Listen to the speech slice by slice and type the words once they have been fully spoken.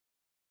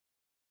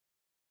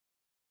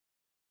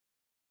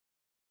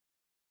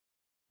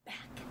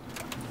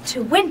back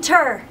to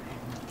winter,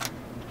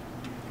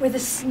 where the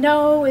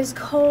snow is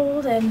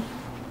cold and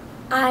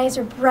eyes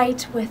are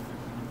bright with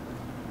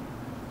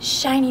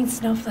shining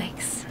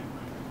snowflakes.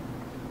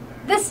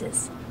 This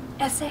is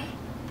Essay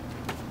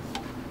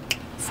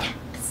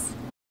Snacks.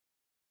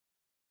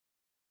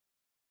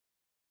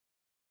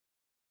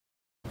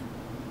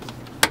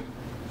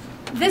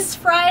 This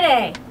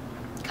Friday,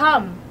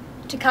 come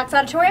to Cox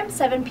Auditorium,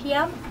 7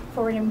 p.m.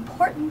 for an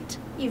important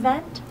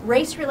event,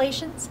 Race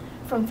Relations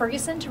from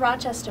Ferguson to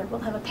Rochester.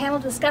 We'll have a panel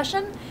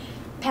discussion.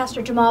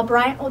 Pastor Jamal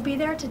Bryant will be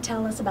there to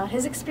tell us about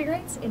his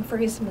experience in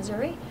Ferguson,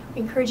 Missouri.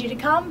 We encourage you to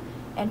come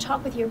and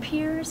talk with your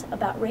peers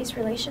about race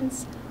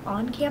relations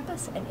on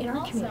campus and in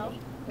our community.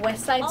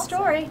 West Side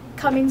Story,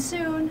 coming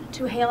soon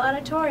to Hale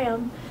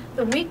Auditorium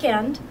the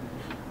weekend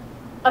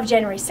of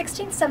January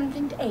 16th,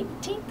 17th,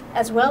 18th,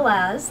 as well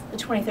as the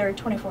 23rd,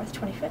 24th,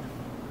 25th.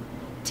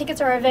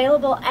 Tickets are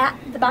available at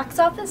the box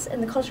office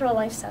in the Cultural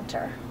Life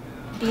Center.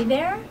 Be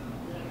there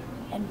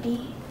and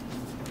be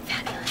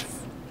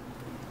fabulous.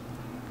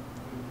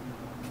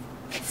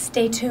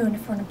 Stay tuned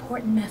for an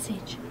important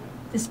message.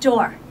 This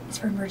door is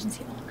for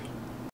emergency only.